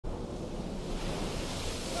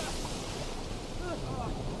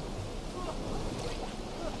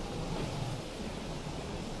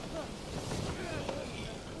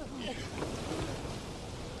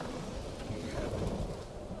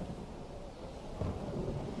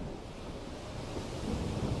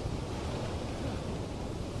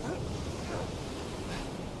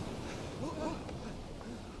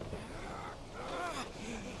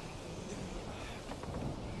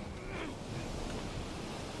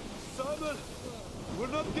Founder! We're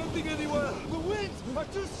not getting anywhere! The winds are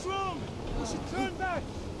too strong! We should turn back!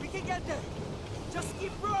 We can get there! Just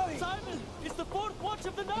keep rowing! Simon, it's the fourth watch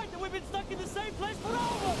of the night and we've been stuck in the same place for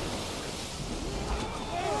hours!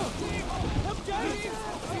 Help James!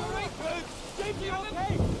 Are you alright? James, are you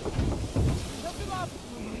okay? Help him up!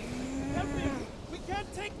 Help him! We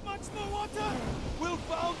can't take much more water! We'll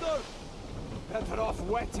founder! Better off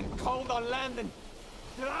wet and cold on land than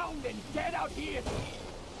drowned and dead out here.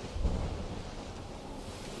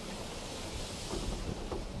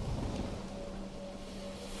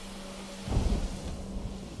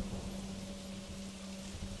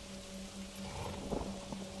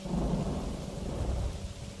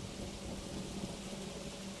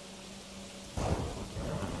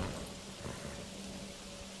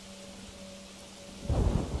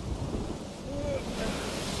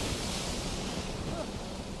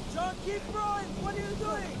 Keep rowing! What are you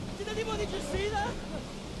doing? Did anybody just see that?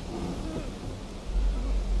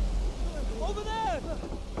 Over there!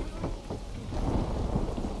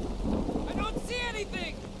 I don't see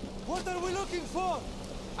anything! What are we looking for?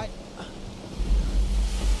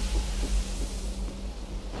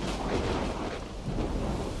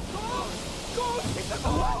 Go! Hit the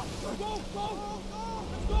boat! Go!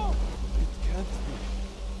 Let's go! It can't be.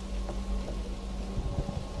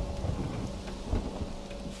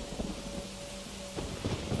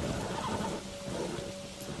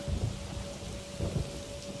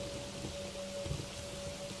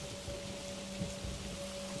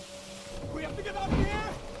 We have to get out here!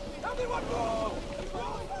 Everyone go!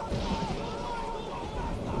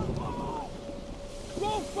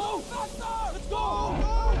 Go! Faster! Let's go!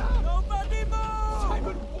 Nobody move!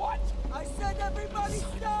 Simon, what? I said everybody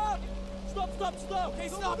stop! Stop! Hey,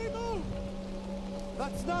 stop! Nobody move!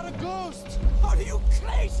 That's not a ghost! Are you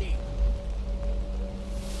crazy?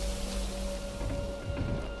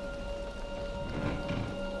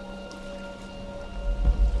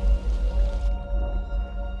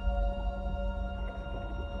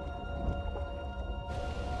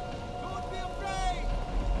 Don't be afraid!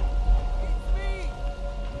 It's me!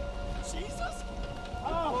 Jesus?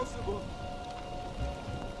 Impossible.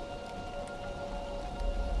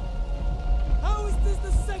 How is this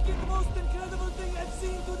the second most incredible thing I've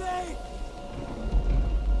seen today?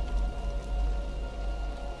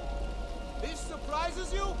 This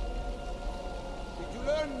surprises you? Did you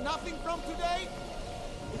learn nothing from today?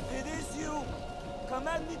 If it is you,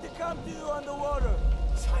 command me to come to you on the water.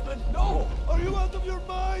 Simon, no! Are you out of your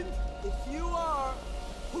mind? If you are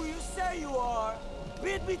who you say you are,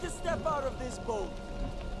 bid me to step out of this boat.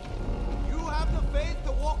 You have the faith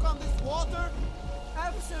to walk on this water?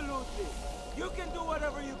 Absolutely. You can do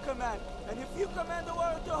whatever you command. And if you command the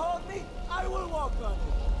water to hold me, I will walk on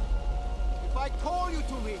it. If I call you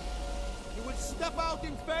to me, you will step out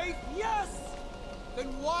in faith? Yes! Then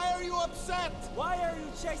why are you upset? Why are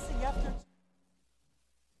you chasing after...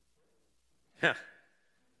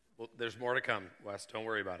 Well, there's more to come, Wes. Don't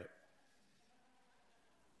worry about it.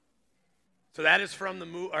 So that is from the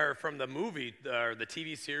movie, or the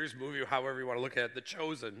TV series, movie, however you want to look at it, The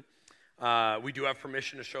Chosen. We do have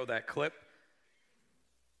permission to show that clip.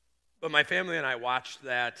 But my family and I watched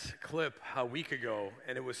that clip a week ago,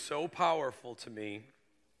 and it was so powerful to me.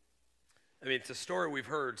 I mean, it's a story we've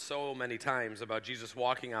heard so many times about Jesus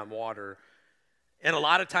walking on water. And a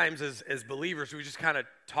lot of times as believers, we just kind of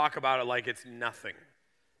talk about it like it's nothing.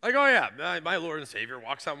 Like, oh yeah, my Lord and Savior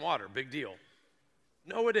walks on water, big deal.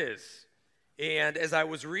 No, it is. And as I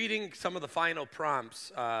was reading some of the final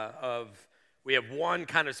prompts we have one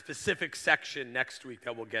kind of specific section next week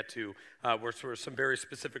that we'll get to, where there are some very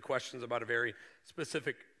specific questions about a very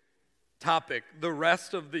specific topic. The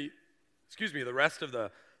rest of the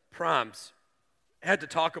prompts had to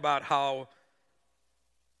talk about how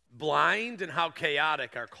blind and how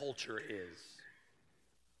chaotic our culture is.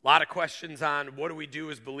 A lot of questions on what do we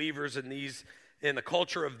do as believers in the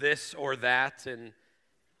culture of this or that. And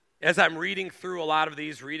as I'm reading through a lot of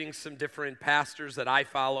these, reading some different pastors that I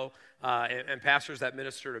follow and pastors that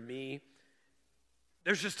minister to me,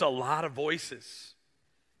 there's just a lot of voices.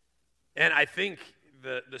 And I think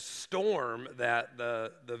the storm that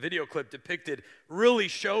the video clip depicted really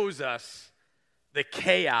shows us the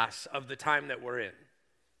chaos of the time that we're in.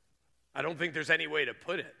 I don't think there's any way to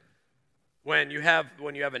put it. When you have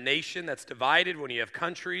a nation that's divided, when you have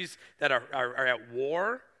countries that are at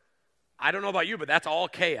war, I don't know about you, but that's all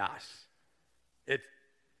chaos.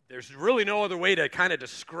 There's really no other way to kind of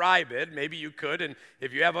describe it. Maybe you could, and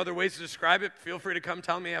if you have other ways to describe it, feel free to come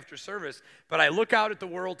tell me after service. But I look out at the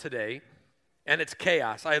world today, and it's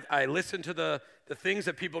chaos. I listen to the things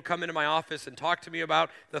that people come into my office and talk to me about,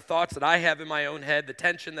 the thoughts that I have in my own head, the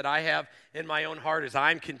tension that I have in my own heart as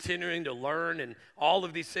I'm continuing to learn and all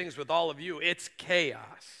of these things with all of you. It's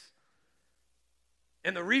chaos.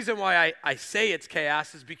 And the reason why I say it's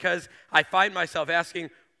chaos is because I find myself asking,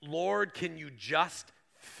 Lord, can you just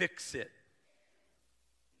fix it?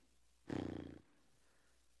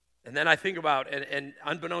 And then I think about, and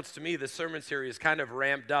unbeknownst to me, this sermon series kind of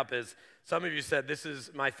ramped up. As some of you said, this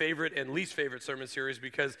is my favorite and least favorite sermon series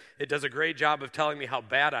because it does a great job of telling me how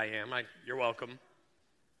bad I am. You're welcome.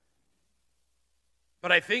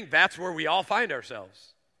 But I think that's where we all find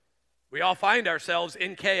ourselves. We all find ourselves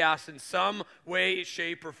in chaos in some way,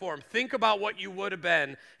 shape, or form. Think about what you would have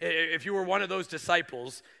been if you were one of those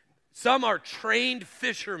disciples. Some are trained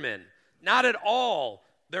fishermen, not at all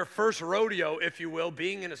their first rodeo, if you will,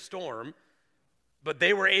 being in a storm, but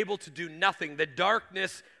they were able to do nothing. The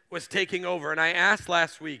darkness was taking over. And I asked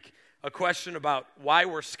last week a question about why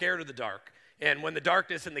we're scared of the dark. And when the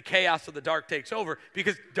darkness and the chaos of the dark takes over,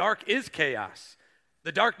 because dark is chaos.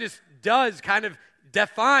 The darkness does kind of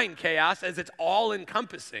define chaos as it's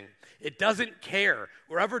all-encompassing. It doesn't care.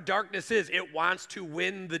 Wherever darkness is, it wants to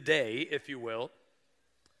win the day, if you will.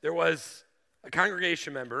 There was a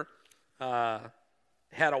congregation member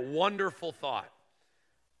had a wonderful thought.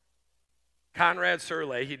 Conrad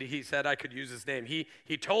Surley, he said I could use his name.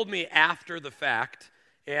 He told me after the fact,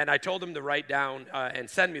 and I told him to write down and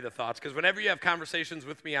send me the thoughts, because whenever you have conversations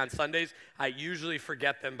with me on Sundays, I usually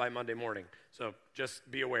forget them by Monday morning. So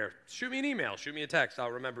just be aware. Shoot me an email, shoot me a text,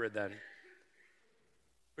 I'll remember it then.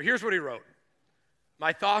 But here's what he wrote.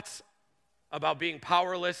 My thoughts about being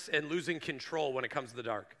powerless and losing control when it comes to the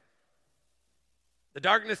dark. The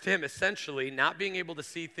darkness to him, essentially, not being able to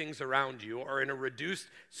see things around you or in a reduced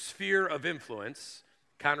sphere of influence,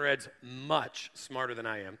 Conrad's much smarter than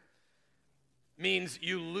I am, means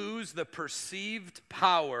you lose the perceived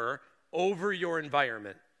power over your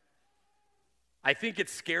environment. I think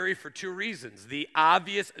it's scary for two reasons. The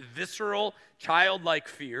obvious, visceral, childlike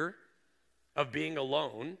fear of being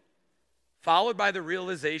alone, followed by the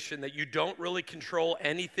realization that you don't really control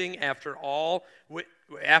anything after all,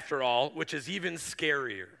 which is even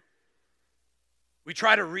scarier. We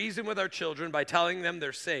try to reason with our children by telling them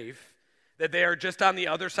they're safe, that they are just on the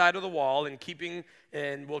other side of the wall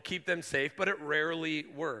and will keep them safe, but it rarely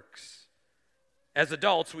works. As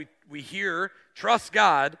adults, we hear, trust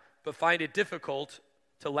God, but find it difficult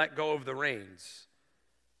to let go of the reins.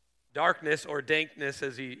 Darkness, or dankness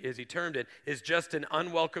as he termed it, is just an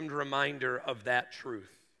unwelcomed reminder of that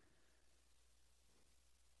truth.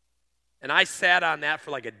 And I sat on that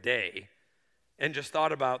for like a day and just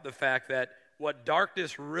thought about the fact that what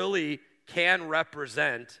darkness really can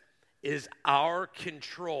represent is our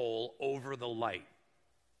control over the light.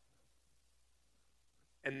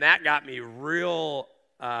 And that got me real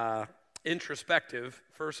introspective,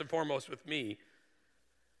 first and foremost with me.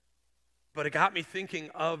 But it got me thinking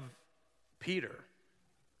of Peter.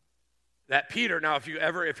 That Peter, now if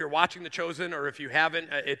you're watching The Chosen, or if you haven't,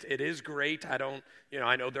 it is great. I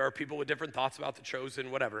know there are people with different thoughts about The Chosen,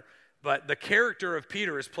 whatever. But the character of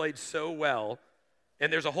Peter is played so well,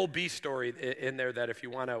 and there's a whole B story in there that if you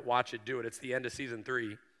want to watch it, do it. It's the end of season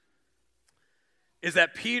 3. Is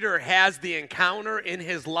that Peter has the encounter in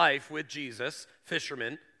his life with Jesus,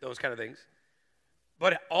 fishermen, those kind of things,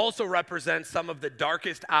 but it also represents some of the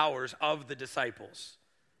darkest hours of the disciples.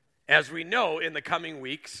 As we know, in the coming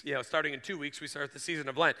weeks, starting in 2 weeks, we start the season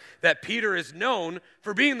of Lent, that Peter is known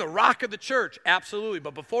for being the rock of the church, absolutely.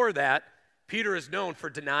 But before that, Peter is known for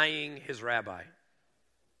denying his rabbi.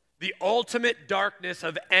 The ultimate darkness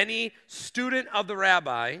of any student of the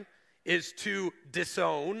rabbi is to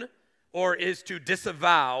disown, or is to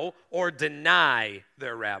disavow, or deny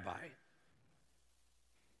their rabbi.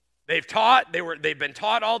 They've been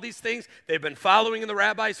taught all these things. They've been following in the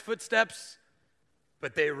rabbi's footsteps,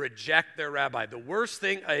 but they reject their rabbi. The worst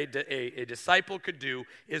thing a disciple could do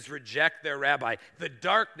is reject their rabbi. The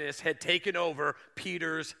darkness had taken over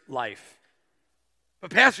Peter's life. But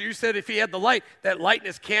Pastor, you said if he had the light, that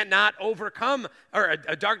lightness cannot overcome, or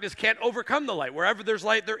a darkness can't overcome the light. Wherever there's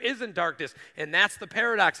light, there isn't darkness. And that's the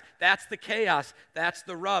paradox. That's the chaos. That's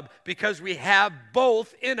the rub. Because we have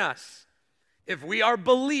both in us. If we are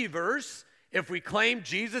believers, if we claim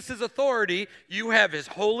Jesus' authority, you have his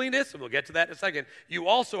holiness, and we'll get to that in a second. You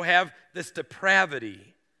also have this depravity.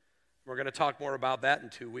 We're going to talk more about that in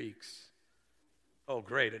 2 weeks. Oh,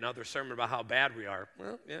 great, another sermon about how bad we are.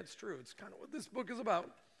 Well, yeah, it's true. It's kind of what this book is about.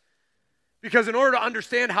 Because in order to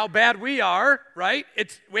understand how bad we are, right,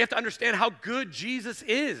 we have to understand how good Jesus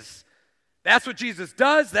is. That's what Jesus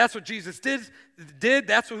does. That's what Jesus did.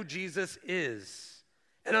 That's who Jesus is.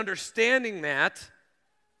 And understanding that,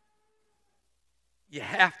 you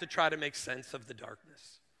have to try to make sense of the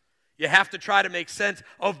darkness. You have to try to make sense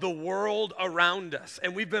of the world around us.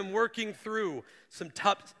 And we've been working through some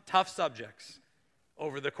tough subjects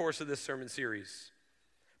over the course of this sermon series.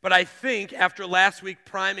 But I think after last week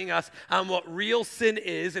priming us on what real sin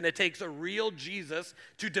is, and it takes a real Jesus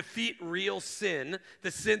to defeat real sin, the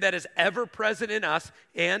sin that is ever present in us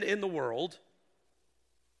and in the world,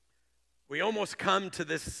 we almost come to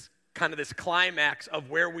this kind of this climax of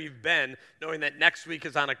where we've been, knowing that next week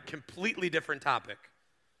is on a completely different topic,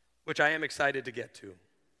 which I am excited to get to.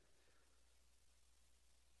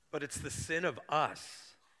 But it's the sin of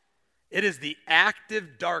us. It is the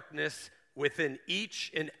active darkness within each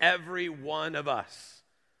and every one of us.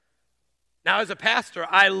 Now, as a pastor,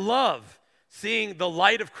 I love seeing the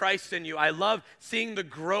light of Christ in you. I love seeing the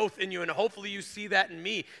growth in you, and hopefully you see that in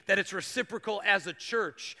me, that it's reciprocal as a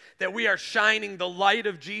church, that we are shining the light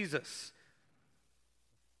of Jesus.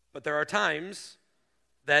 But there are times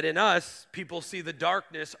that in us, people see the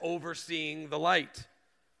darkness overseeing the light.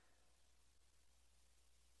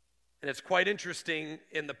 And it's quite interesting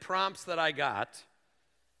in the prompts that I got,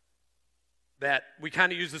 that we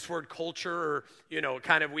kind of use this word culture, or,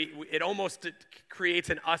 it almost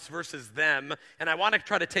creates an us versus them. And I want to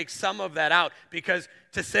try to take some of that out, because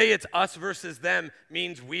to say it's us versus them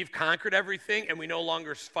means we've conquered everything and we no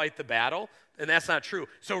longer fight the battle. And that's not true.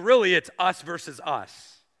 So really it's us versus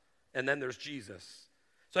us. And then there's Jesus.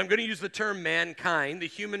 So I'm going to use the term mankind, the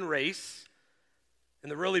human race.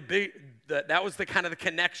 And the really big, that was the kind of the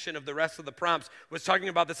connection of the rest of the prompts, was talking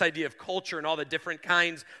about this idea of culture and all the different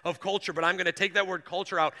kinds of culture. But I'm going to take that word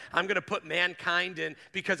culture out. I'm going to put mankind in,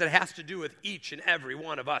 because it has to do with each and every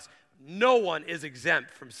one of us. No one is exempt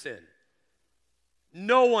from sin.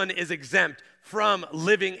 No one is exempt from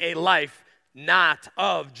living a life not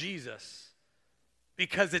of Jesus,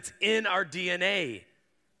 because it's in our DNA.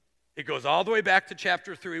 It goes all the way back to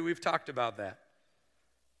chapter 3. We've talked about that.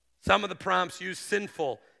 Some of the prompts use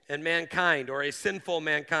sinful and mankind, or a sinful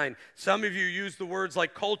mankind. Some of you use the words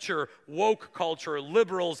like culture, woke culture,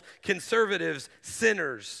 liberals, conservatives,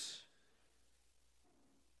 sinners.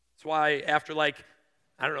 That's why after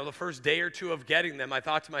the first day or two of getting them, I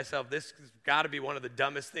thought to myself, this has got to be one of the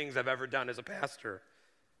dumbest things I've ever done as a pastor.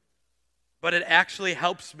 But it actually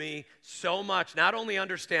helps me so much, not only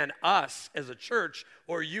understand us as a church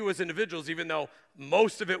or you as individuals, even though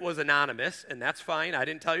most of it was anonymous, and that's fine. I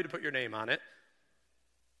didn't tell you to put your name on it.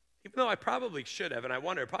 Even though I probably should have, and I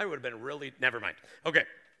wonder, it probably would have been really, never mind. Okay.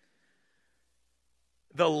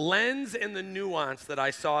 The lens and the nuance that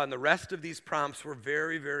I saw in the rest of these prompts were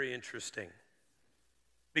very, very interesting,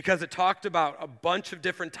 because it talked about a bunch of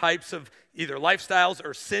different types of either lifestyles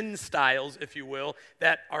or sin styles, if you will,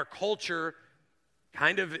 that our culture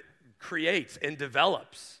kind of creates and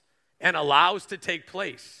develops and allows to take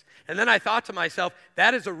place. And then I thought to myself,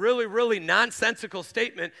 that is a really, really nonsensical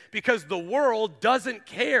statement, because the world doesn't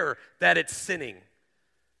care that it's sinning.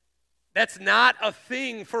 That's not a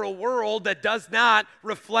thing for a world that does not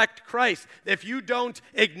reflect Christ. If you don't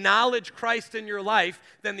acknowledge Christ in your life,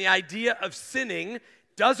 then the idea of sinning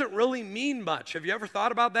doesn't really mean much. Have you ever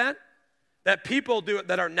thought about that? That people do it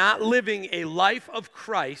that are not living a life of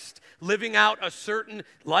Christ, living out a certain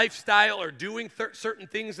lifestyle or doing certain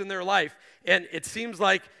things in their life, and it seems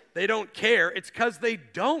like they don't care. It's because they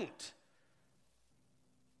don't.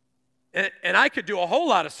 And I could do a whole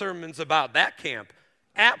lot of sermons about that camp.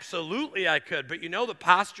 Absolutely I could. But you know the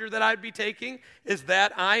posture that I'd be taking is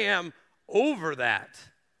that I am over that.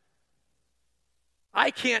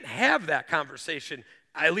 I can't have that conversation.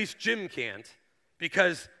 At least Jim can't,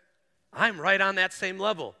 because I'm right on that same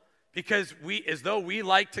level. Because as though we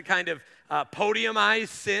like to kind of podiumize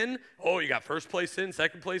sin. Oh, you got first place sin,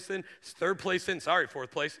 second place sin, third place sin,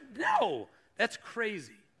 fourth place. No, that's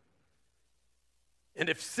crazy. And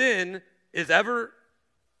if sin is ever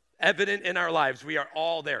evident in our lives, we are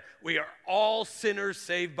all there. We are all sinners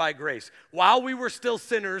saved by grace. While we were still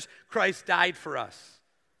sinners, Christ died for us.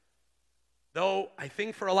 Though I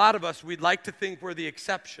think for a lot of us, we'd like to think we're the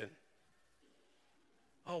exception.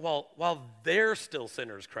 Oh, well, while they're still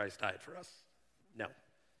sinners, Christ died for us. No.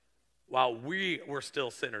 While we were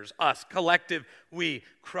still sinners, us, collective, we,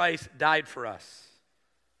 Christ died for us.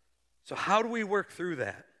 So how do we work through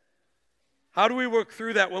that? How do we work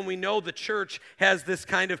through that when we know the church has this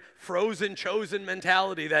kind of frozen, chosen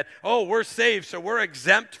mentality that, oh, we're saved, so we're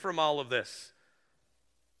exempt from all of this?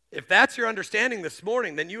 If that's your understanding this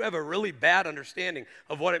morning, then you have a really bad understanding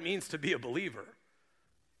of what it means to be a believer.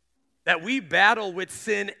 That we battle with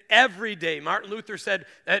sin every day. Martin Luther said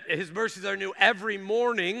that his mercies are new every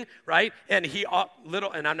morning, right? And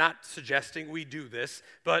and I'm not suggesting we do this,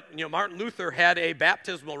 but Martin Luther had a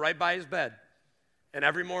baptismal right by his bed. And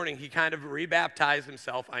every morning he kind of rebaptized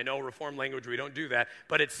himself. I know Reformed language, we don't do that,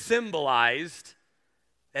 but it symbolized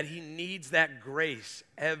that he needs that grace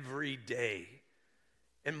every day.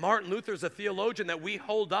 And Martin Luther's a theologian that we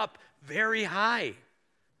hold up very high.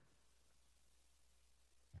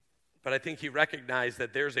 But I think he recognized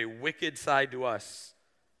that there's a wicked side to us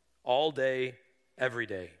all day, every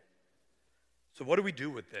day. So what do we do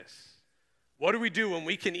with this? What do we do when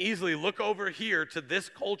we can easily look over here to this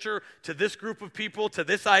culture, to this group of people, to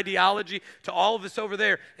this ideology, to all of this over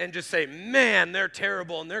there, and just say, man, they're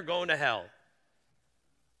terrible and they're going to hell?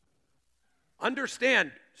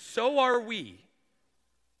 Understand, so are we.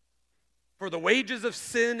 For the wages of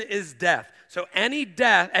sin is death. So any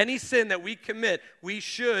sin that we commit, we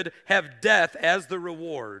should have death as the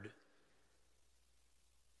reward.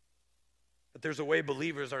 But there's a way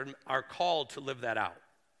believers are called to live that out.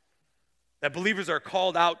 That believers are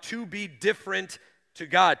called out to be different to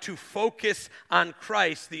God, to focus on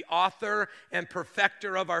Christ, the author and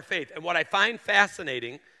perfecter of our faith. And what I find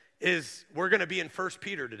fascinating is we're going to be in 1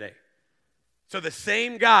 Peter today. So the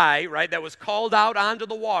same guy, right, that was called out onto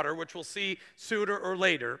the water, which we'll see sooner or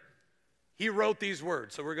later, he wrote these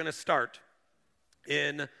words. So we're going to start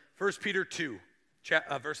in 1 Peter 2,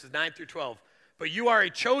 verses 9 through 12. But you are a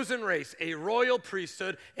chosen race, a royal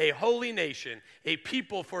priesthood, a holy nation, a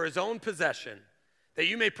people for his own possession, that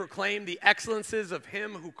you may proclaim the excellences of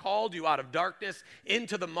him who called you out of darkness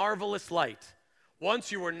into the marvelous light.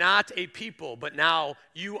 Once you were not a people, but now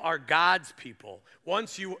you are God's people.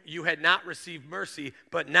 Once you had not received mercy,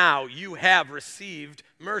 but now you have received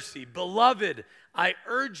mercy. Beloved, I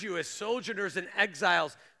urge you as sojourners and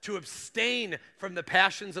exiles to abstain from the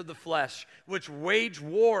passions of the flesh, which wage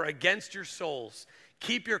war against your souls.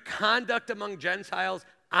 Keep your conduct among Gentiles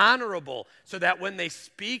honorable, so that when they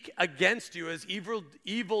speak against you as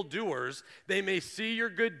evildoers, they may see your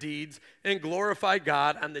good deeds and glorify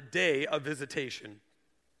God on the day of visitation,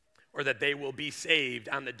 or that they will be saved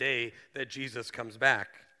on the day that Jesus comes back.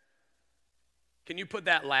 Can you put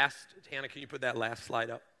that last, Hannah, can you put that last slide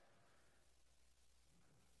up?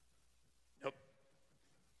 Nope.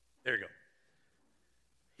 There you go.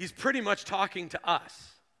 He's pretty much talking to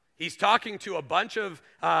us. He's talking to a bunch of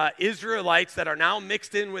Israelites that are now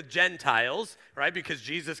mixed in with Gentiles, right? Because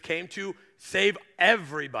Jesus came to save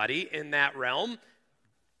everybody in that realm.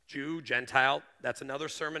 Jew, Gentile, that's another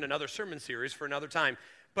sermon series for another time.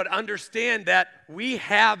 But understand that we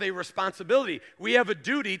have a responsibility. We have a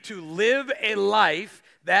duty to live a life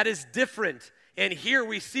that is different. And here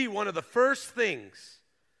we see one of the first things.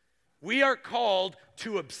 We are called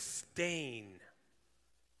to abstain.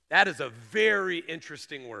 That is a very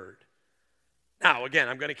interesting word. Now, again,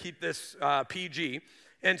 I'm going to keep this PG.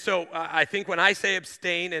 And so I think when I say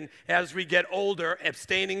abstain, and as we get older,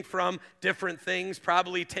 abstaining from different things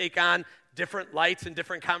probably take on different lights and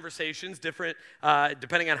different conversations, different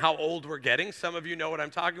depending on how old we're getting. Some of you know what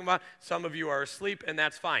I'm talking about. Some of you are asleep, and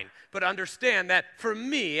that's fine. But understand that for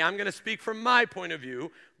me, I'm going to speak from my point of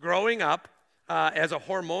view, growing up, as a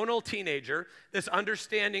hormonal teenager, this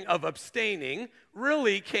understanding of abstaining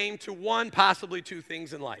really came to one, possibly two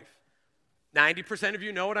things in life. 90% of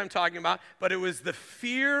you know what I'm talking about, but it was the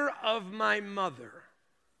fear of my mother.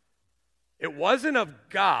 It wasn't of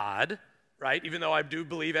God, right, even though I do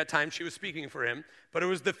believe at times she was speaking for him, but it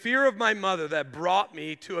was the fear of my mother that brought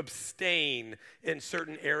me to abstain in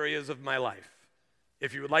certain areas of my life.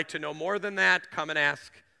 If you would like to know more than that, come and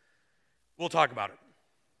ask. We'll talk about it.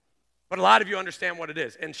 But a lot of you understand what it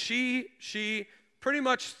is. And she pretty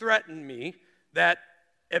much threatened me that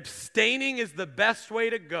abstaining is the best way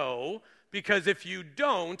to go, because if you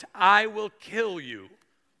don't, I will kill you.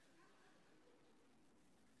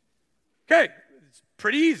 Okay, it's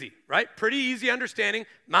pretty easy, right? Pretty easy understanding.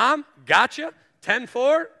 Mom, gotcha,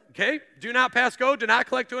 10-4, okay? Do not pass go, do not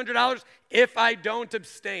collect $200 if I don't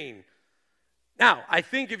abstain. Now, I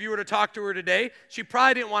think if you were to talk to her today, she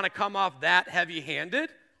probably didn't want to come off that heavy-handed.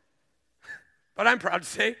 But I'm proud to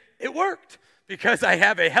say it worked, because I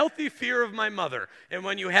have a healthy fear of my mother. And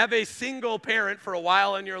when you have a single parent for a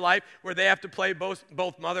while in your life where they have to play both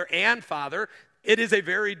mother and father, it is a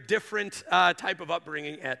very different type of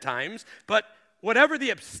upbringing at times. But whatever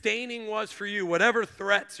the abstaining was for you, whatever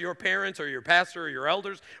threats your parents or your pastor or your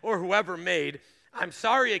elders or whoever made, I'm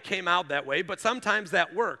sorry it came out that way, but sometimes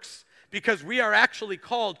that works, because we are actually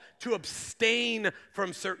called to abstain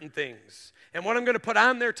from certain things. And what I'm going to put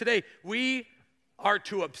on there today, we are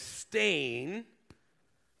to abstain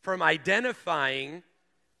from identifying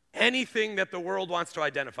anything that the world wants to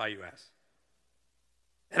identify you as.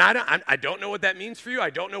 And I don't know what that means for you. I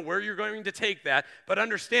don't know where you're going to take that. But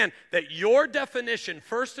understand that your definition,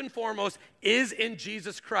 first and foremost, is in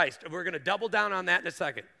Jesus Christ. And we're going to double down on that in a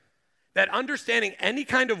second. That understanding any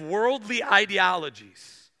kind of worldly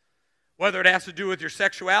ideologies, whether it has to do with your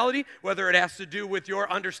sexuality, whether it has to do with your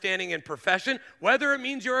understanding and profession, whether it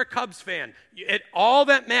means you're a Cubs fan, all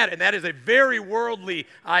that matters. And that is a very worldly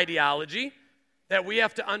ideology. That we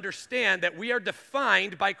have to understand that we are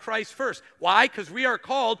defined by Christ first. Why? Because we are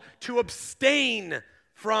called to abstain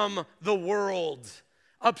from the world.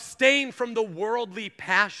 Abstain from the worldly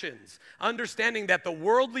passions. Understanding that the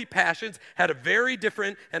worldly passions had a very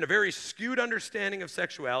different and a very skewed understanding of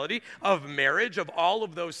sexuality, of marriage, of all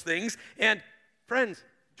of those things. And friends,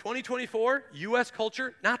 2024, U.S.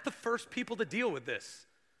 culture, not the first people to deal with this.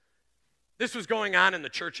 This was going on in the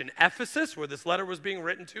church in Ephesus, where this letter was being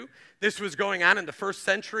written to. This was going on in the first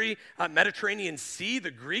century Mediterranean Sea, the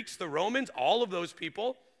Greeks, the Romans, all of those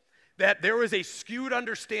people. That there was a skewed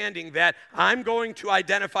understanding that I'm going to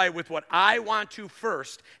identify with what I want to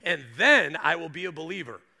first, and then I will be a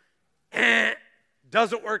believer.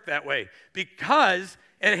 Doesn't work that way. Because,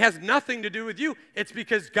 and it has nothing to do with you, it's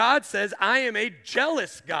because God says, I am a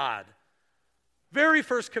jealous God. Very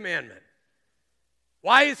first commandment.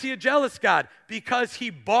 Why is he a jealous God? Because he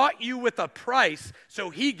bought you with a price, so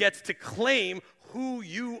he gets to claim who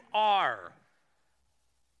you are.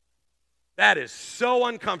 That is so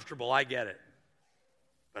uncomfortable, I get it.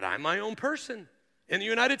 But I'm my own person. In the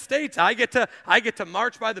United States, I get to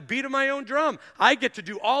march by the beat of my own drum. I get to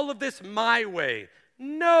do all of this my way.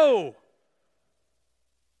 No.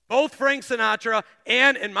 Both Frank Sinatra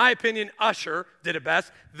and, in my opinion, Usher did it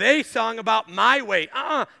best. They sung about my way.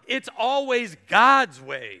 It's always God's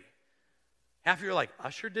way. Half of you are like,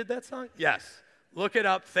 Usher did that song? Yes. Look it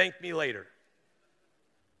up. Thank me later.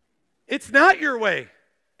 It's not your way.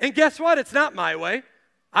 And guess what? It's not my way.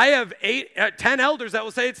 I have 10 elders that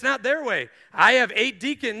will say it's not their way. I have 8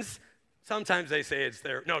 deacons. Sometimes they say it's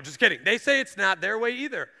their. No, just kidding. They say it's not their way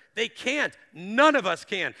either. They can't. None of us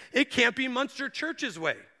can. It can't be Munster Church's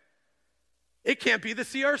way. It can't be the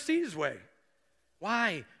CRC's way.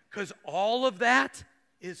 Why? Because all of that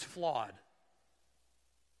is flawed.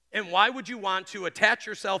 And why would you want to attach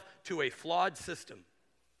yourself to a flawed system?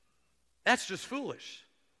 That's just foolish.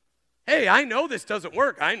 Hey, I know this doesn't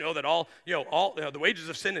work. I know that all the wages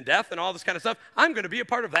of sin and death and all this kind of stuff, I'm going to be a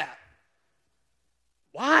part of that.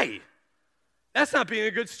 Why? That's not being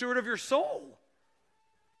a good steward of your soul.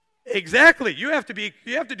 Exactly. You have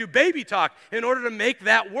to do baby talk in order to make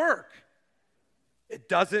that work. It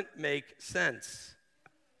doesn't make sense.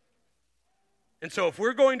 And so if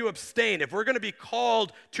we're going to abstain, if we're going to be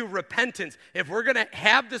called to repentance, if we're going to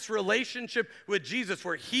have this relationship with Jesus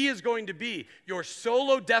where he is going to be your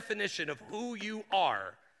solo definition of who you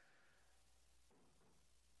are,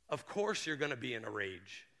 of course you're going to be in a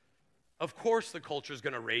rage. Of course the culture is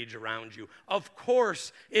going to rage around you. Of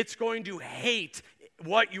course it's going to hate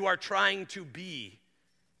what you are trying to be.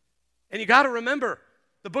 And you got to remember,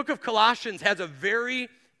 the book of Colossians has a very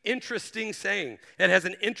interesting saying. It has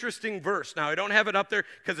an interesting verse. Now, I don't have it up there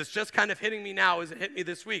because it's just kind of hitting me now as it hit me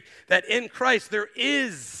this week, that in Christ there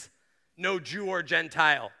is no Jew or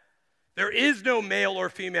Gentile. There is no male or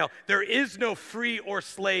female. There is no free or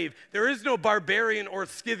slave. There is no barbarian or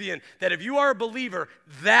Scythian. That if you are a believer,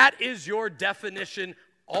 that is your definition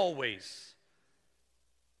always.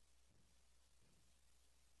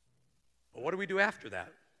 But what do we do after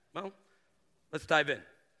that? Well, let's dive in.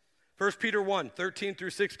 1 Peter 1, 13 through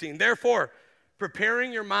 16. Therefore,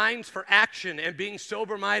 preparing your minds for action and being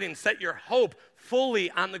sober-minded, set your hope fully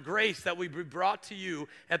on the grace that will be brought to you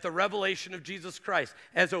at the revelation of Jesus Christ.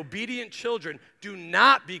 As obedient children, do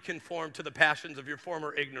not be conformed to the passions of your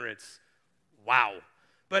former ignorance. Wow.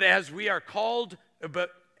 But as we are called, but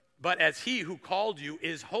as he who called you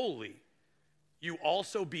is holy, you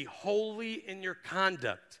also be holy in your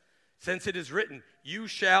conduct. Since it is written, you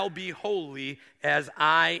shall be holy as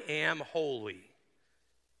I am holy.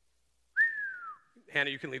 Hannah,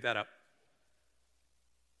 you can leave that up.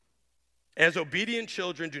 As obedient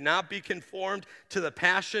children, do not be conformed to the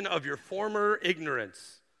passion of your former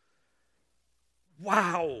ignorance.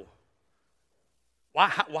 Wow.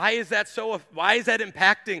 Why is that why is that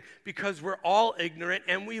impacting? Because we're all ignorant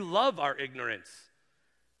and we love our ignorance.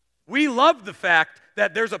 We love the fact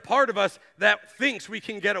that there's a part of us that thinks we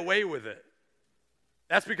can get away with it.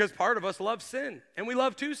 That's because part of us loves sin, and we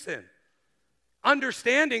love to sin.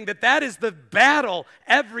 Understanding that that is the battle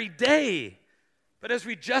every day. But as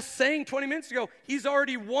we just sang 20 minutes ago, he's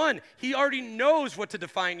already won. He already knows what to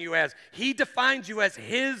define you as. He defines you as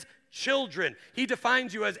his children. He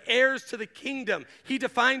defines you as heirs to the kingdom. He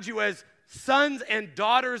defines you as sons and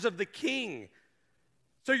daughters of the King.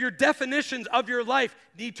 So your definitions of your life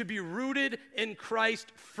need to be rooted in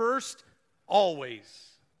Christ first, always.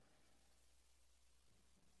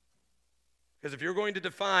 Because if you're going to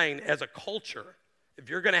define as a culture, if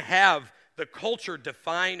you're going to have the culture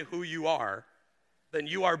define who you are, then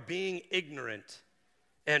you are being ignorant.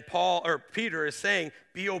 And Peter is saying,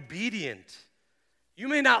 be obedient. You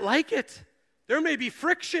may not like it. There may be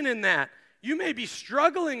friction in that. You may be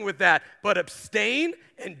struggling with that, but abstain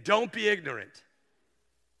and don't be ignorant.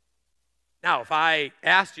 Now, if I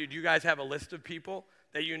asked you, do you guys have a list of people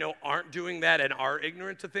that you know aren't doing that and are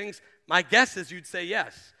ignorant to things? My guess is you'd say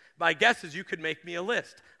yes. My guess is you could make me a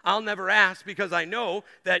list. I'll never ask because I know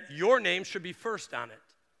that your name should be first on it.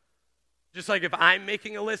 Just like if I'm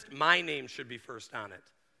making a list, my name should be first on it.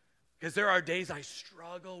 Because there are days I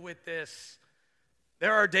struggle with this.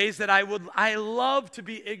 There are days that I love to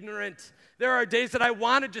be ignorant. There are days that I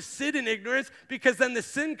want to just sit in ignorance because then the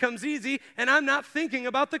sin comes easy and I'm not thinking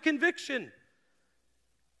about the conviction.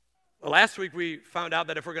 Well, last week we found out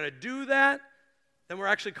that if we're going to do that, then we're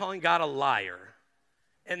actually calling God a liar.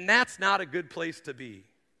 And that's not a good place to be.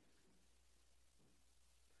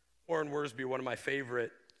 Warren Wiersbe, one of my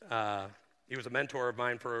favorite, he was a mentor of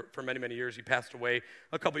mine for many, many years. He passed away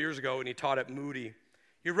a couple years ago and he taught at Moody.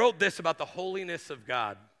 He wrote this about the holiness of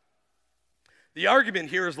God. The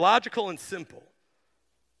argument here is logical and simple.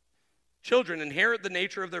 Children inherit the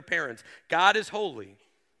nature of their parents. God is holy.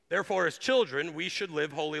 Therefore, as children, we should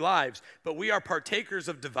live holy lives. But we are partakers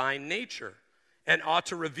of divine nature and ought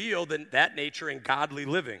to reveal that nature in godly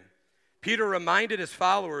living. Peter reminded his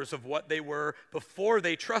followers of what they were before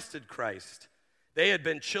they trusted Christ. They had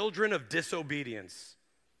been children of disobedience.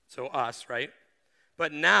 So us, right?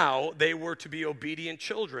 But now they were to be obedient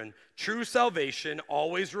children. True salvation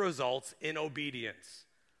always results in obedience.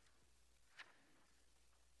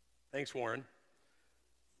 Thanks, Warren.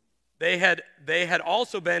 They had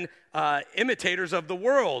also been imitators of the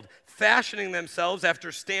world, fashioning themselves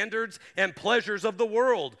after standards and pleasures of the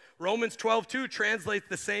world. Romans 12:2 translates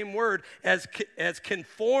the same word as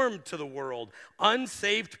conformed to the world.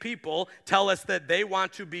 Unsaved people tell us that they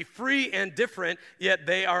want to be free and different, yet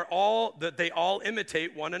they all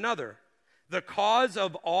imitate one another. The cause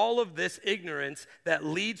of all of this ignorance that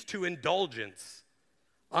leads to indulgence.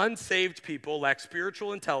 Unsaved people lack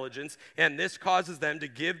spiritual intelligence, and this causes them to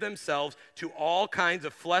give themselves to all kinds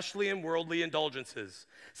of fleshly and worldly indulgences.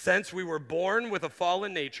 Since we were born with a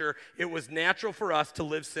fallen nature, it was natural for us to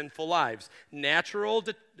live sinful lives. Nature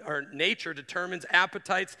determines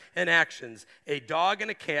appetites and actions. A dog and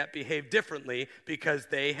a cat behave differently because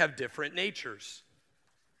they have different natures.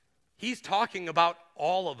 He's talking about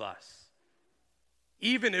all of us,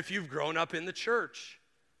 even if you've grown up in the church.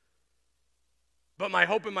 But my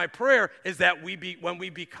hope and my prayer is that when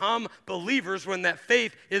we become believers, when that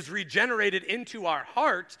faith is regenerated into our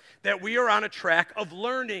heart, that we are on a track of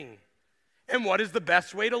learning. And what is the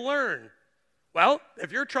best way to learn? Well,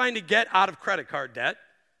 if you're trying to get out of credit card debt,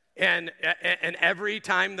 and every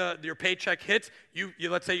time your paycheck hits, you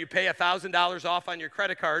let's say you pay $1,000 off on your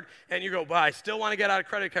credit card, and you go, well, I still want to get out of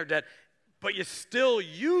credit card debt, but you still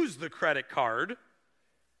use the credit card.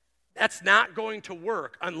 That's not going to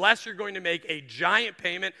work unless you're going to make a giant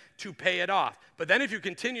payment to pay it off. But then if you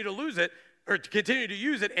continue to lose it, or continue to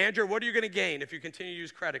use it, Andrew, what are you going to gain if you continue to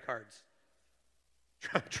use credit cards?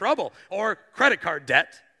 Trouble or credit card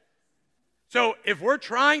debt. So if we're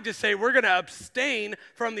trying to say we're going to abstain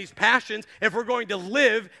from these passions, if we're going to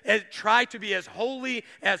live and try to be as holy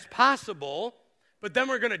as possible, but then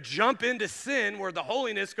we're going to jump into sin where the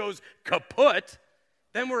holiness goes kaput,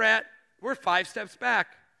 then we're 5 steps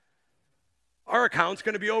back. Our account's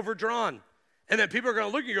going to be overdrawn. And then people are going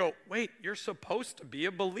to look and go, wait, you're supposed to be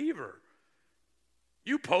a believer.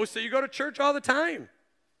 You post that you go to church all the time.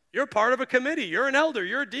 You're part of a committee. You're an elder.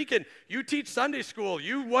 You're a deacon. You teach Sunday school.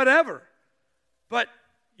 You whatever. But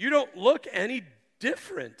you don't look any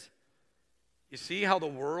different. You see how the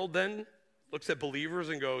world then looks at believers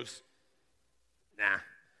and goes, nah.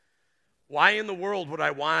 Why in the world would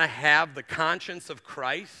I want to have the conscience of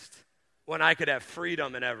Christ when I could have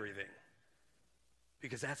freedom in everything?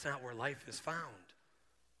 Because that's not where life is found.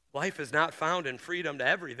 Life is not found in freedom to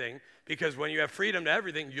everything, because when you have freedom to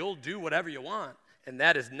everything, you'll do whatever you want, and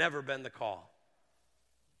that has never been the call.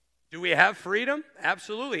 Do we have freedom?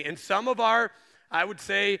 Absolutely. And some of our, I would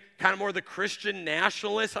say, kind of more the Christian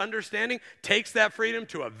nationalist understanding takes that freedom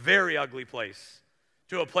to a very ugly place,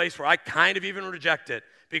 to a place where I kind of even reject it,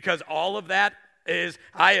 because all of that is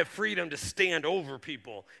I have freedom to stand over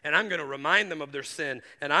people, and I'm going to remind them of their sin,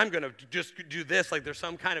 and I'm going to just do this like there's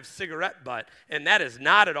some kind of cigarette butt, and that is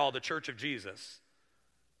not at all the church of Jesus.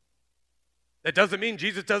 That doesn't mean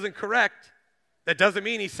Jesus doesn't correct. That doesn't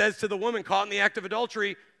mean he says to the woman caught in the act of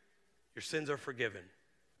adultery, your sins are forgiven.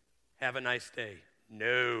 Have a nice day.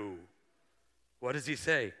 No. What does he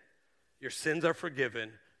say? Your sins are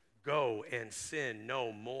forgiven. Go and sin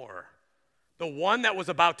no more. The one that was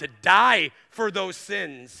about to die for those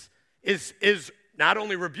sins is not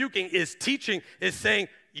only rebuking, is teaching, is saying,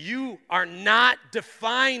 you are not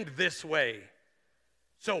defined this way.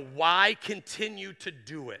 So why continue to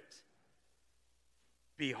do it?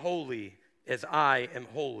 Be holy as I am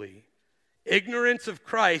holy. Ignorance of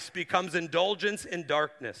Christ becomes indulgence in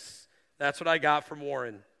darkness. That's what I got from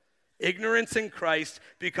Warren. Ignorance in Christ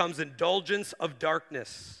becomes indulgence of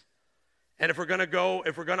darkness. And if we're going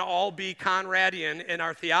to all be Conradian in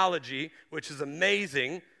our theology, which is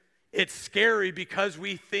amazing, it's scary because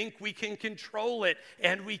we think we can control it,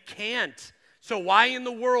 and we can't. So why in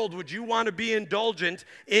the world would you want to be indulgent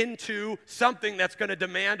into something that's going to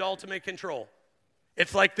demand ultimate control?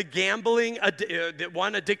 It's like the gambling, the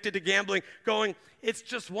one addicted to gambling going, it's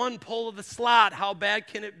just one pull of the slot. How bad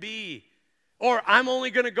can it be? Or I'm only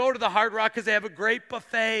going to go to the Hard Rock because they have a great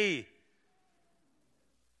buffet.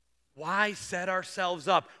 Why set ourselves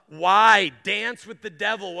up? Why dance with the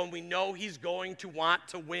devil when we know he's going to want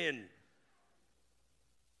to win?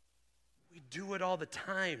 We do it all the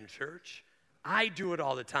time, church. I do it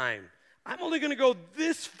all the time. I'm only going to go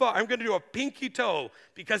this far. I'm going to do a pinky toe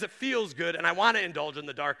because it feels good and I want to indulge in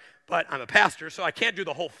the dark, but I'm a pastor, so I can't do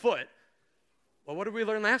the whole foot. Well, what did we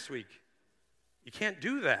learn last week? You can't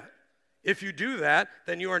do that. If you do that,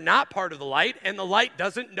 then you are not part of the light, and the light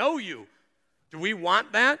doesn't know you. Do we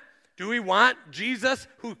want that? Do we want Jesus,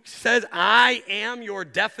 who says, I am your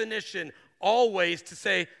definition, always to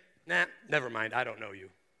say, nah, never mind, I don't know you?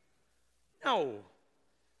 No.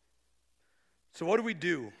 So what do we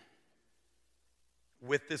do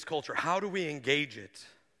with this culture? How do we engage it?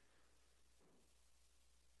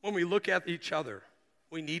 When we look at each other,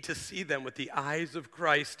 we need to see them with the eyes of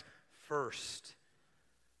Christ first.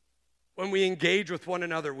 When we engage with one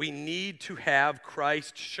another, we need to have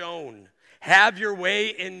Christ shown. Have your way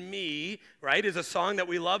in me, right, is a song that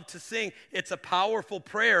we love to sing. It's a powerful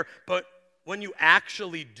prayer, but when you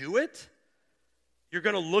actually do it, you're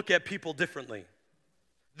going to look at people differently.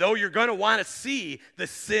 Though you're going to want to see the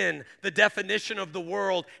sin, the definition of the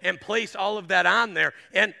world, and place all of that on there.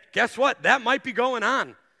 And guess what? That might be going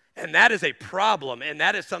on. And that is a problem, and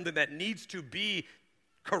that is something that needs to be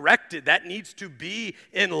corrected. That needs to be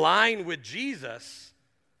in line with Jesus.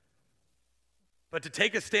 But to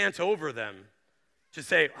take a stance over them, to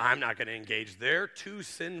say, I'm not going to engage, they're too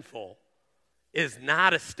sinful, is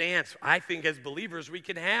not a stance I think as believers we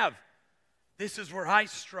can have. This is where I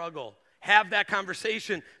struggle. Have that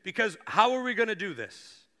conversation, because how are we going to do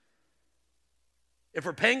this? If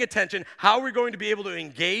we're paying attention, how are we going to be able to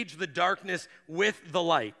engage the darkness with the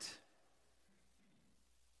light?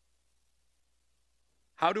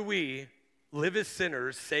 How do we live as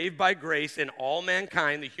sinners, saved by grace in all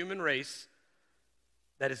mankind, the human race,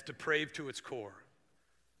 that is depraved to its core?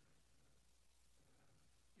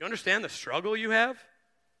 You understand the struggle you have?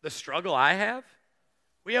 The struggle I have?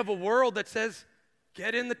 We have a world that says,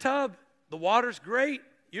 get in the tub. The water's great.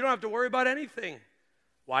 You don't have to worry about anything.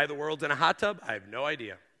 Why the world's in a hot tub? I have no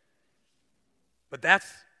idea. But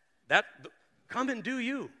come and do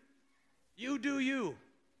you. You do you.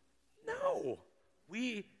 No.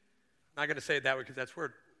 I'm not going to say it that way because that's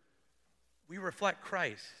word. We reflect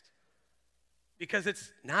Christ. Because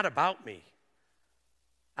it's not about me.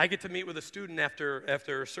 I get to meet with a student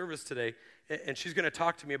after service today, and she's going to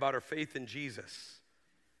talk to me about her faith in Jesus.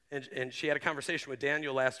 And she had a conversation with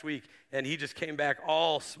Daniel last week, and he just came back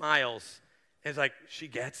all smiles. And it's like, she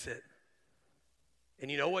gets it.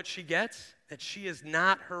 And you know what she gets? That she is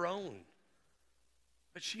not her own.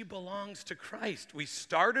 But she belongs to Christ. We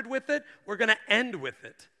started with it. We're going to end with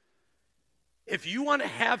it. If you want to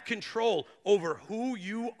have control over who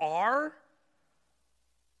you are,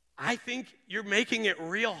 I think you're making it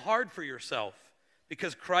real hard for yourself,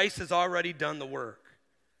 because Christ has already done the work.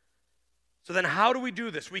 So then how do we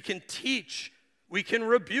do this? We can teach, we can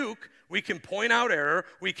rebuke, we can point out error,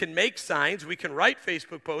 we can make signs, we can write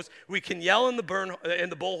Facebook posts, we can yell in the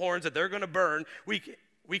bullhorns that they're going to burn. We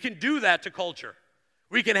can do that to culture.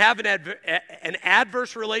 We can have an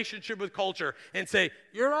adverse relationship with culture and say,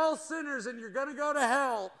 you're all sinners and you're going to go to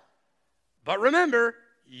hell. But remember,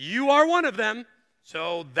 you are one of them.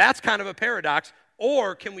 So that's kind of a paradox.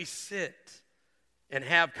 Or can we sit and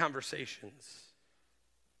have conversations?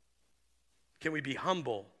 Can we be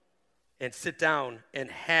humble and sit down and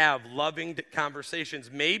have loving conversations,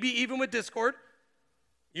 maybe even with discord?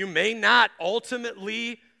 You may not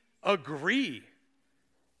ultimately agree.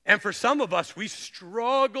 And for some of us, we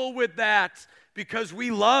struggle with that because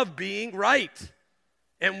we love being right.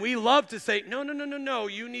 And we love to say, no,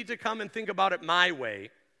 you need to come and think about it my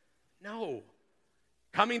way. No.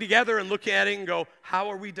 Coming together and looking at it and go, how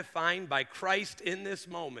are we defined by Christ in this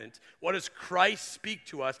moment? What does Christ speak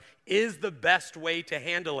to us is the best way to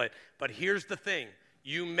handle it. But here's the thing.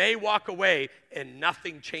 You may walk away and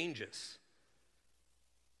nothing changes.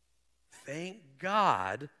 Thank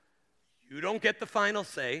God you don't get the final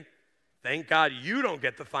say. Thank God you don't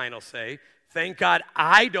get the final say. Thank God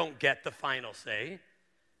I don't get the final say.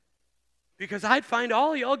 Because I'd find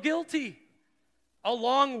all y'all guilty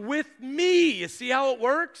along with me. You see how it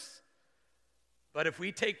works? But if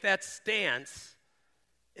we take that stance,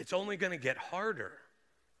 it's only going to get harder.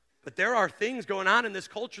 But there are things going on in this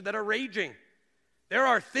culture that are raging. There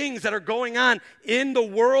are things that are going on in the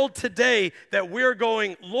world today that we're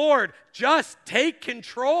going, Lord, just take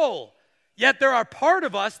control. Yet there are part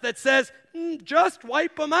of us that says, just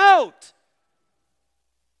wipe them out.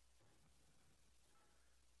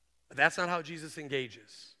 But that's not how Jesus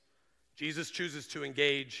engages. Jesus chooses to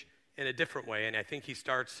engage in a different way, and I think he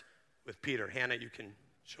starts with Peter. Hannah, you can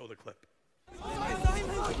show the clip. Simon!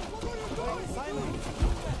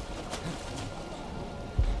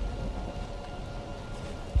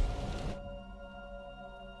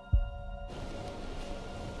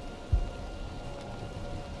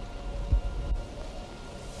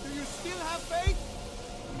 Do you still have faith?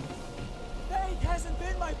 Faith hasn't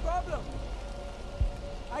been my problem.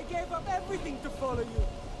 I gave up everything to follow you.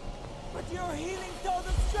 But you're healing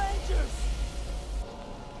total strangers.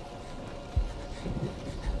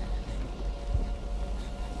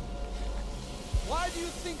 Why do you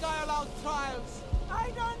think I allowed trials?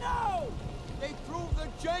 I don't know. They prove the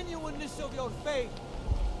genuineness of your faith.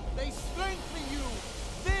 They strengthen you.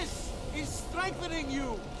 This is strengthening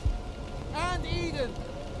you. And Eden.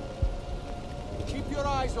 Keep your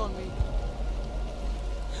eyes on me.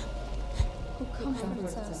 Who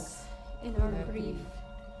comforts us in our grief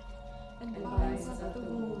and binds up the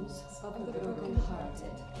wounds of the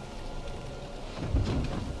brokenhearted.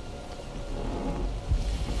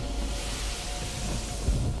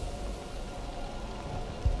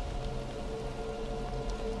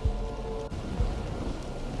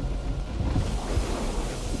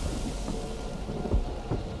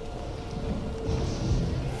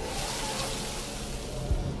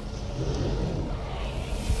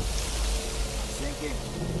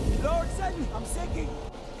 Lord, send me! I'm sinking!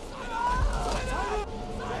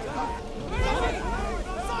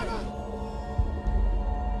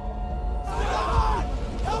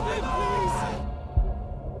 Help me, please!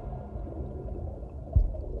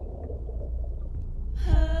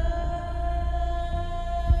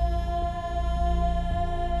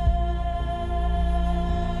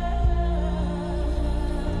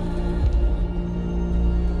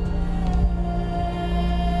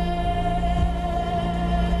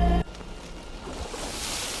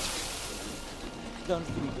 Don't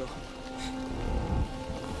let me go.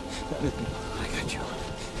 Don't let me go. I got you.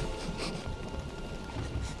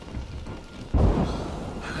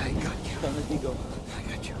 I got you. Don't let me go. I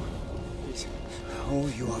got you. Please. Oh,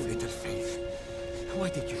 you have little faith. Why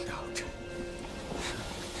did you doubt?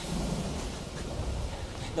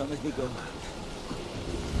 Don't let me go.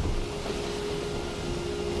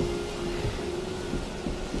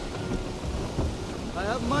 I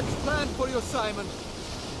have much planned for you, Simon.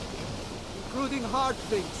 Including hard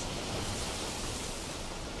things.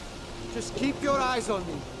 Just keep your eyes on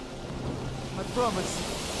me. I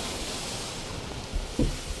promise.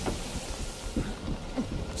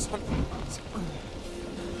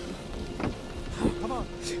 Come on,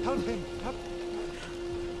 help him. Help.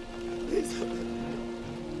 Please.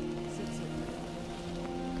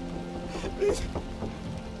 Please.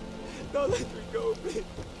 Don't let me go, please.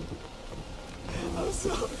 I'm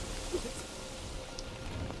sorry.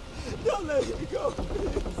 Don't let me go,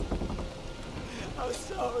 please. I'm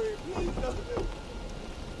sorry, please don't let me.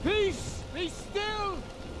 Peace! Be still!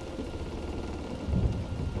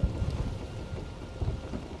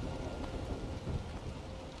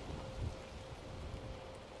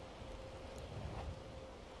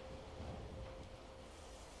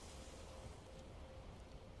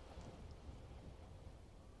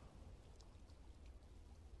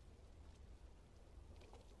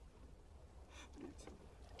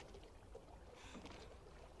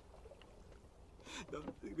 Don't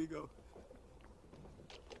let me go.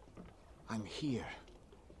 I'm here.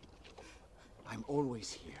 I'm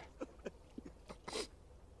always here.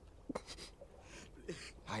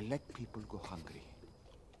 I let people go hungry,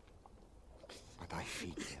 but I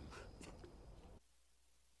feed them.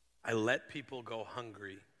 I let people go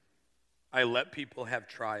hungry. I let people have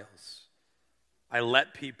trials. I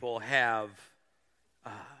let people have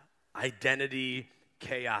identity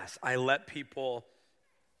chaos. I let people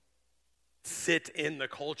sit in the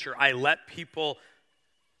culture. I let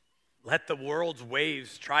the world's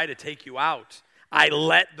waves try to take you out. I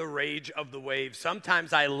let the rage of the waves.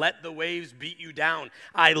 Sometimes I let the waves beat you down.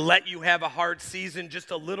 I let you have a hard season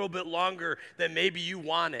just a little bit longer than maybe you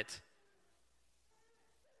want it.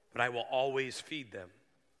 But I will always feed them.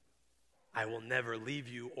 I will never leave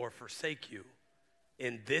you or forsake you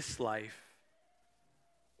in this life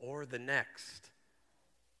or the next.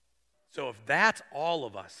 So if that's all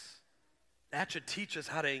of us, that should teach us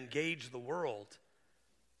how to engage the world.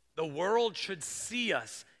 The world should see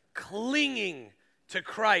us clinging to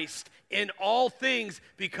Christ in all things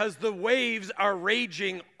because the waves are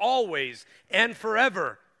raging always and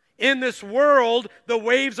forever. In this world, the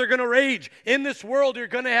waves are going to rage. In this world, you're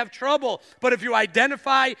going to have trouble. But if you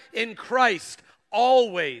identify in Christ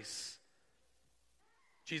always,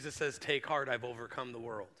 Jesus says, take heart, I've overcome the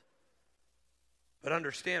world. But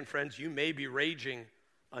understand, friends, you may be raging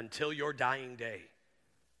until your dying day.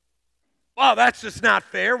 Well, that's just not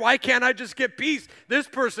fair. Why can't I just get peace? This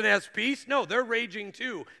person has peace. No, they're raging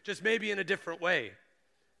too, just maybe in a different way.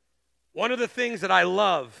 One of the things that I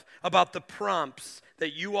love about the prompts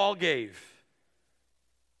that you all gave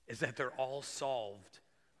is that they're all solved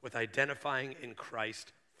with identifying in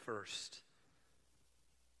Christ first.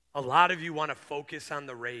 A lot of you want to focus on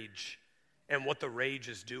the rage and what the rage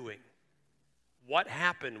is doing. What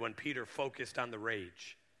happened when Peter focused on the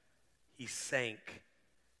rage? He sank.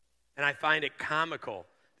 And I find it comical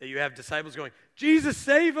that you have disciples going, Jesus,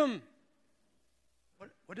 save him.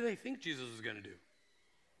 What do they think Jesus was going to do?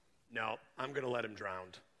 No, I'm going to let him drown.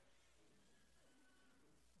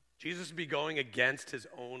 Jesus would be going against his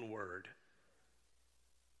own word.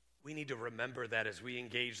 We need to remember that as we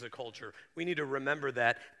engage the culture. We need to remember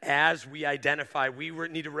that as we identify. We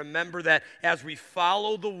need to remember that as we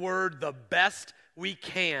follow the word the best we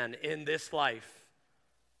can in this life.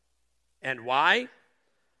 And why?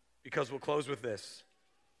 Because we'll close with this.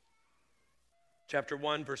 Chapter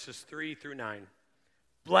 1, verses 3 through 9.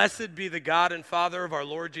 Blessed be the God and Father of our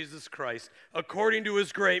Lord Jesus Christ. According to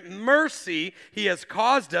his great mercy, he has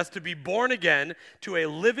caused us to be born again to a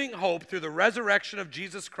living hope through the resurrection of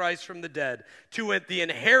Jesus Christ from the dead, to the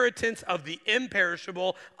inheritance of the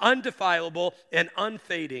imperishable, undefilable, and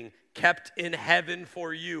unfading, kept in heaven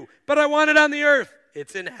for you. But I want it on the earth.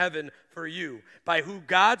 It's in heaven for you, by who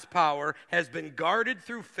God's power has been guarded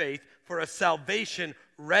through faith for a salvation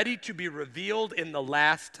ready to be revealed in the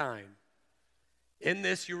last time. In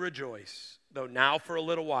this you rejoice, though now for a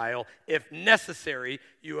little while, if necessary,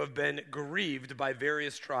 you have been grieved by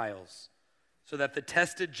various trials, so that the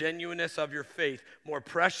tested genuineness of your faith, more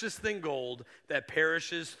precious than gold that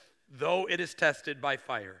perishes though it is tested by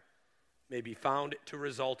fire, may be found to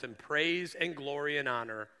result in praise and glory and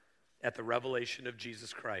honor at the revelation of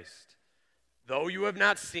Jesus Christ. Though you have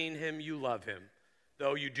not seen him, you love him.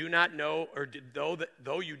 Though you do not know, or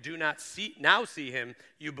though you do not see him,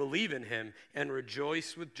 you believe in him and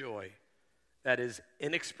rejoice with joy that is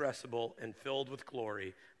inexpressible and filled with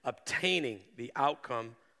glory, obtaining the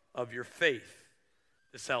outcome of your faith,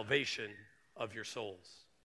 the salvation of your souls.